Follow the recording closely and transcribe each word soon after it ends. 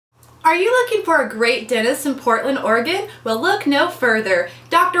Are you looking for a great dentist in Portland, Oregon? Well, look no further.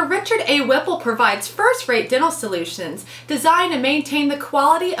 Dr. Richard A. Whipple provides first-rate dental solutions designed to maintain the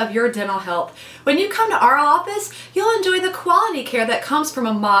quality of your dental health. When you come to our office, you'll enjoy the quality care that comes from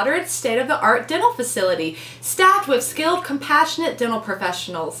a modern, state-of-the-art dental facility staffed with skilled, compassionate dental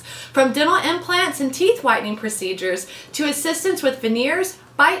professionals. From dental implants and teeth whitening procedures to assistance with veneers,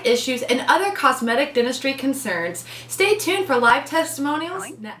 bite issues, and other cosmetic dentistry concerns. Stay tuned for live testimonials.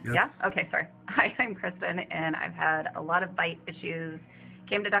 Yeah? Okay, sorry. Hi, I'm Kristen, and I've had a lot of bite issues.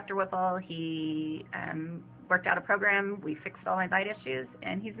 Came to Dr. Whipple. He worked out a program. We fixed all my bite issues,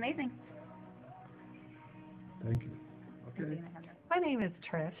 and he's amazing. Thank you. Okay. My name is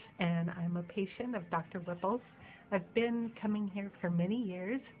Trish, and I'm a patient of Dr. Whipple's. I've been coming here for many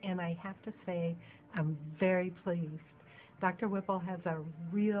years, and I have to say I'm very pleased. Dr. Whipple has a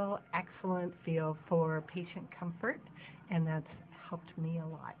real excellent feel for patient comfort, and that's helped me a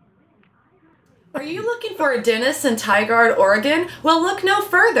lot. Are you looking for a dentist in Tigard, Oregon? Well, look no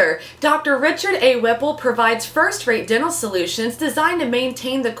further. Dr. Richard A. Whipple provides first-rate dental solutions designed to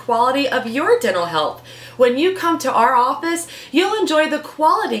maintain the quality of your dental health. When you come to our office, you'll enjoy the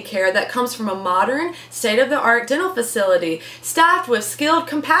quality care that comes from a modern, state-of-the-art dental facility staffed with skilled,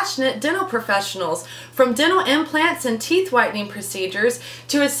 compassionate dental professionals. From dental implants and teeth whitening procedures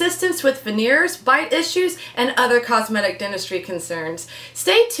to assistance with veneers, bite issues, and other cosmetic dentistry concerns.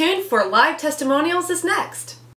 Stay tuned for live testimonials is next.